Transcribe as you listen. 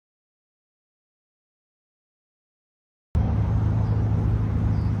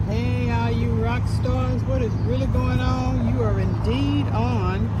rock stars, what is really going on? You are indeed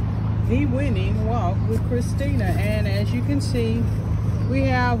on the winning walk with Christina. And as you can see, we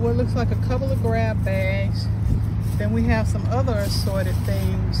have what looks like a couple of grab bags. Then we have some other assorted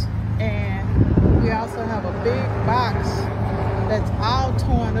things. And we also have a big box that's all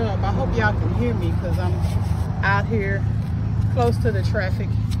torn up. I hope y'all can hear me because I'm out here close to the traffic.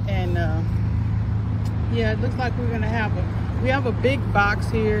 And yeah, it looks like we have a big box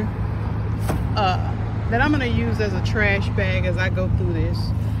here that I'm gonna use as a trash bag as I go through this.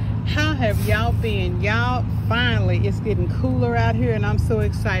 How have y'all been? Y'all, finally, it's getting cooler out here and I'm so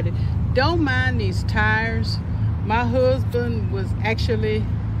excited. Don't mind these tires. My husband was actually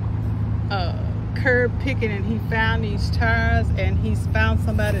curb picking and he found these tires, and he's found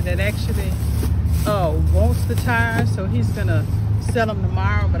somebody that actually wants the tires, so he's gonna sell them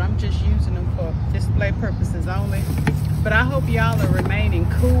tomorrow, but I'm just using them for display purposes only. But I hope y'all are remaining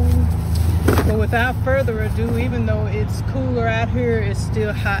cool. But without further ado, even though it's cooler out here, it's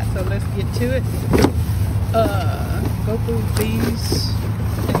still hot, so let's get to it. Go through these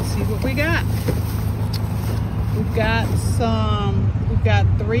and see what we got. We've got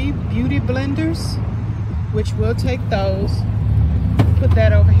 3 beauty blenders, which we'll take those. Put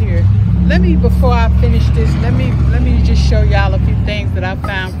that over here. Before I finish this, let me just show y'all a few things that I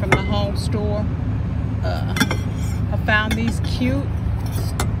found from the home store. I found these cute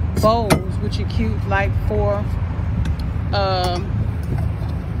bowls, which are cute, like for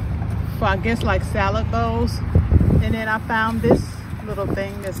I guess like salad bowls. And then I found this little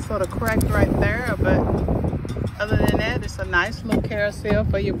thing that's sort of cracked right there, but other than that, it's a nice little carousel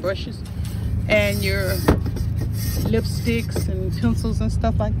for your brushes and your lipsticks and pencils and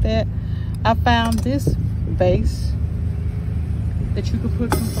stuff like that. I found this vase that you could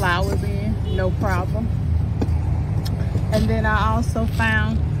put some flowers in, no problem. And then I also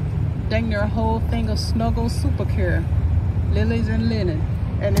found dang near a whole thing of Snuggle Super Care, lilies and linen,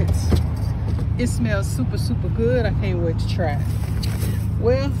 and it smells super good. I can't wait to try it.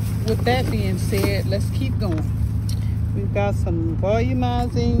 Well, with that being said, let's keep going. We've got some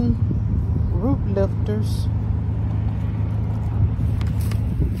volumizing root lifters.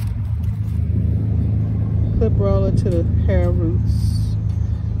 Clip roller to the hair roots,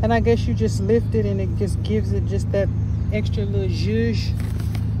 and I guess you just lift it and it just gives it just that extra little zhuzh.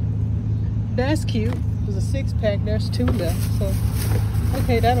 That's cute. There's a 6-pack. There's 2 left, so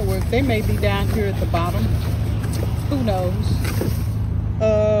okay, that'll work. They may be down here at the bottom, who knows.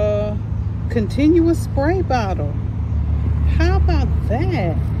 Continuous spray bottle. How about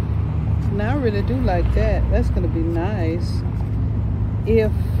that? Now I really do like that. That's gonna be nice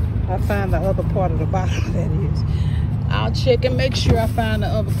if I find the other part of the bottle, that is. I'll check and make sure I find the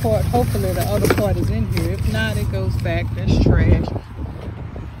other part. Hopefully the other part is in here. If not, it goes back. That's trash.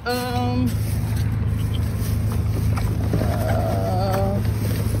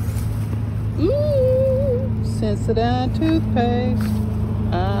 Sensodyne toothpaste.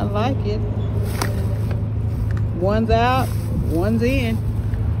 I like it. One's out, one's in.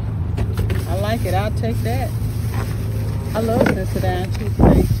 I like it. I'll take that. I love Sensodyne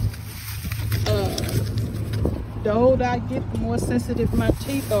toothpaste. The older I get, the more sensitive my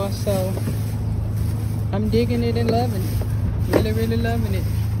teeth are, so I'm digging it and loving it. Really loving it.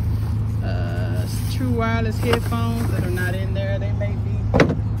 True wireless headphones that are not in there. They may be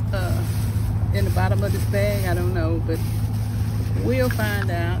in the bottom of this bag. I don't know, but we'll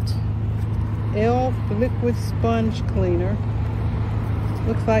find out. Elf liquid sponge cleaner.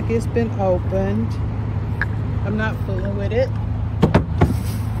 Looks like it's been opened. I'm not fooling with it.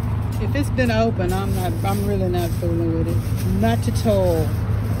 If it's been open, I'm really not fooling with it. Not at all.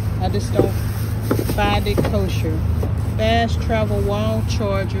 I just don't find it kosher. Fast travel wall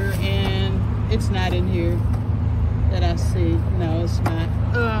charger, and it's not in here that I see. No, it's not.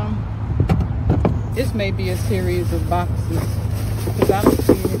 This may be a series of boxes because I don't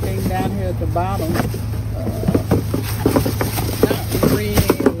see anything down here at the bottom. Not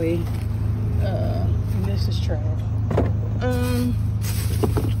really. And this is trash.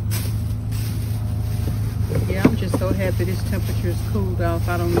 Yeah, I'm just so happy this temperature is cooled off.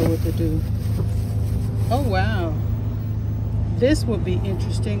 I don't know what to do. Oh wow, this would be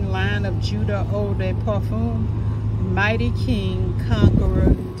interesting. Line of Judah Eau de Parfum, Mighty King,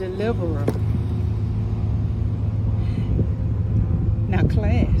 Conqueror, Deliverer. Now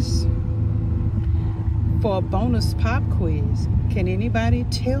class, for a bonus pop quiz, can anybody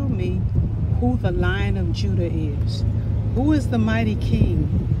tell me who the Lion of Judah is? Who is the Mighty King?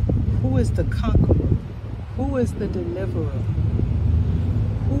 Who is the Conqueror? Who is the Deliverer?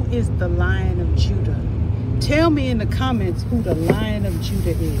 Who is the Lion of Judah? Tell me in the comments who the Lion of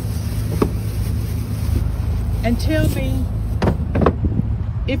Judah is. And tell me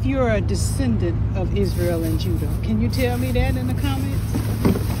if you're a descendant of Israel and Judah. Can you tell me that in the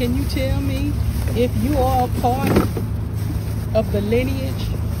comments? Can you tell me if you are a part of the lineage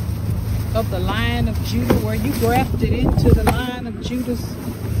of the line of Judah, where you grafted into the line of Judah's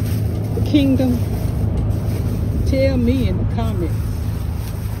kingdom? Tell me in the comments.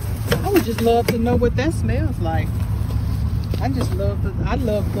 I would just love to know what that smells like. I love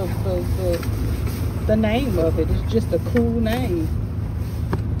the name of it. It's just a cool name.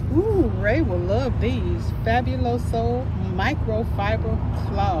 Ooh, Ray will love these. Fabuloso microfiber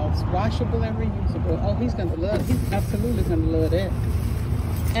cloths, washable and reusable. Oh, he's absolutely gonna love that.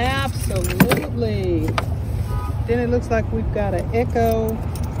 Absolutely. Then it looks like we've got an Echo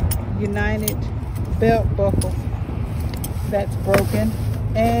United belt buckle that's broken.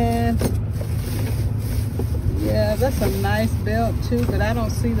 And yeah, that's a nice belt too, but I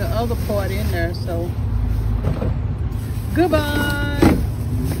don't see the other part in there, so goodbye.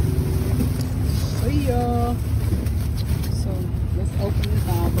 See y'all. So let's open this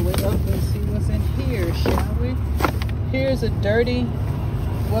all the way up and see what's in here, shall we? Here's a dirty,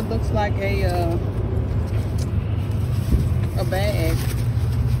 what looks like a bag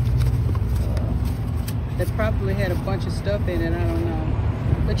that probably had a bunch of stuff in it, I don't know.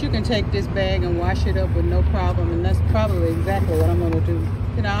 But you can take this bag and wash it up with no problem, and that's probably exactly what I'm gonna do.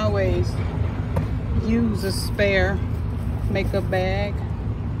 You can always use a spare makeup bag.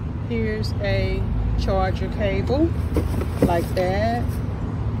 Here's a charger cable, like that.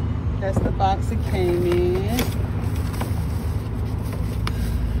 That's the box it came in.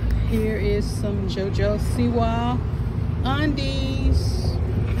 Here is some JoJo Siwa undies.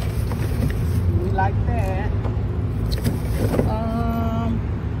 We like that.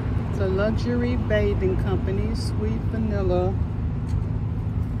 The luxury bathing company, sweet vanilla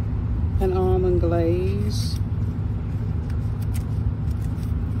and almond glaze.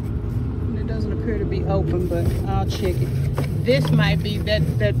 And it doesn't appear to be open, but I'll check it. This might be that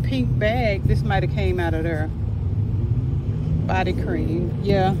pink bag. This might have came out of there. Body cream.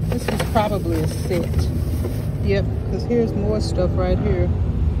 Yeah, this is probably a set. Yep, because here's more stuff right here.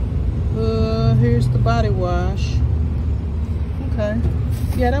 Here's the body wash. Okay.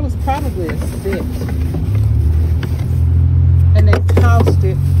 Yeah, that was probably a set. And they tossed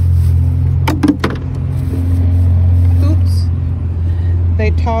it. Oops.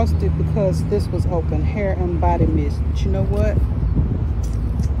 They tossed it because this was open. Hair and body mist. But you know what?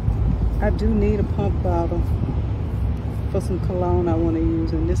 I do need a pump bottle for some cologne I want to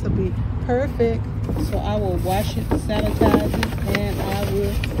use, and this will be perfect. So I will wash it, sanitize it, and I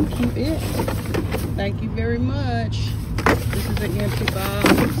will keep it. Thank you very much. This is an empty box.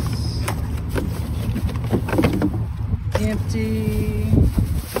 Empty.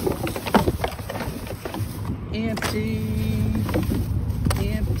 Empty.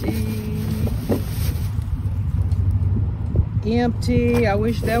 Empty. Empty. I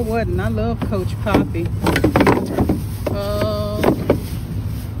wish that wasn't. I love Coach Poppy.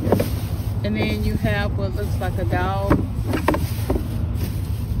 And then you have what looks like a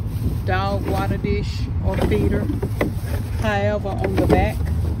dog water dish or feeder. However, on the back,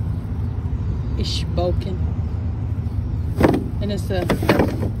 it's broken. And it's a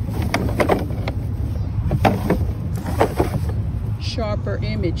sharper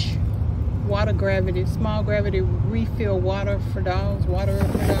image. Water gravity, small gravity refill water for dogs, water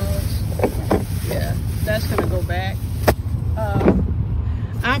for dogs. Yeah, that's gonna go back.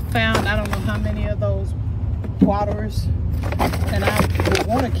 I found, I don't know how many of those waterers, and I would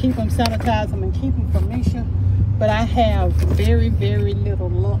want to keep them, sanitize them, and keep them for Misha. But I have very, very little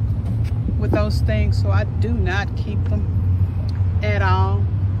luck with those things, so I do not keep them at all.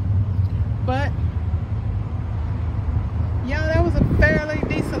 But yeah, that was a fairly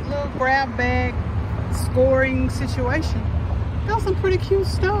decent little grab bag scoring situation. Got some pretty cute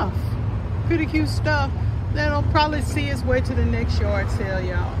stuff. Pretty cute stuff that'll probably see its way to the next yard sale,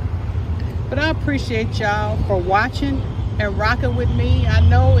 y'all. But I appreciate y'all for watching and rocking with me. I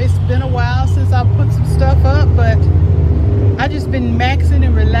know it's been a while since I put some stuff up, but I just been maxing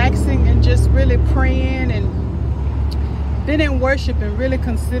and relaxing and just really praying and been in worship and really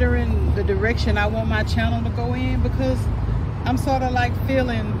considering the direction I want my channel to go in, because I'm sort of like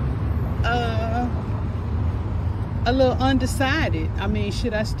feeling a little undecided. I mean,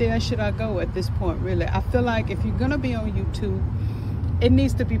 should I stay or should I go at this point, really? I feel like if you're gonna be on YouTube, it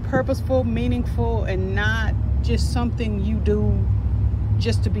needs to be purposeful, meaningful, and not just something you do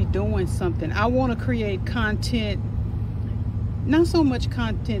just to be doing something. I want to create content, not so much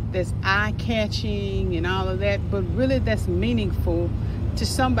content that's eye-catching and all of that, but really that's meaningful to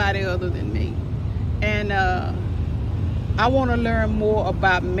somebody other than me. And And I want to learn more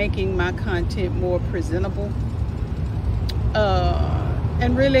about making my content more presentable,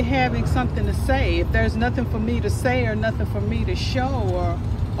 and really having something to say. If there's nothing for me to say or nothing for me to show, or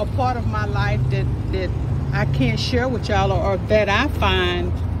a part of my life that I can't share with y'all, or that I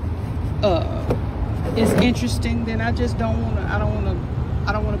find is interesting, then I just don't want to. I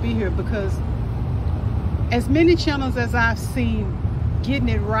don't want to be here, because as many channels as I've seen getting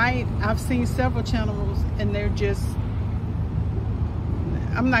it right, I've seen several channels and they're just,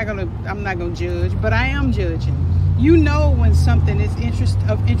 I'm not gonna judge, but I am judging. You know when something is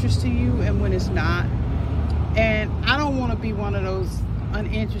of interest to you and when it's not. And I don't want to be one of those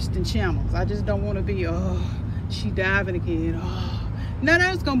uninteresting channels. I just don't want to be, oh, she diving again. Oh. Now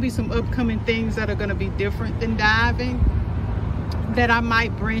there's gonna be some upcoming things that are gonna be different than diving that I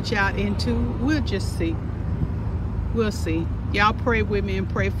might branch out into. We'll just see. We'll see. Y'all pray with me and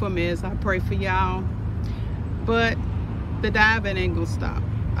pray for me as I pray for y'all. But the diving ain't gonna stop.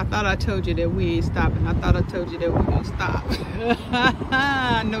 I thought I told you that we ain't stopping. I thought I told you that we gonna stop.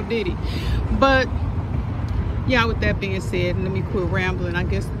 No diddy. But yeah, with that being said, let me quit rambling. I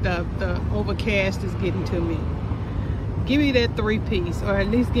guess the overcast is getting to me. Give me that 3-piece, or at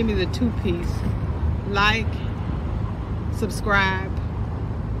least give me the 2-piece. Like, subscribe,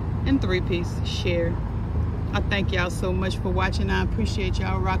 and 3-piece share. I thank y'all so much for watching. I appreciate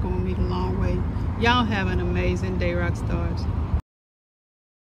y'all rocking with me the long way. Y'all have an amazing day, rock stars.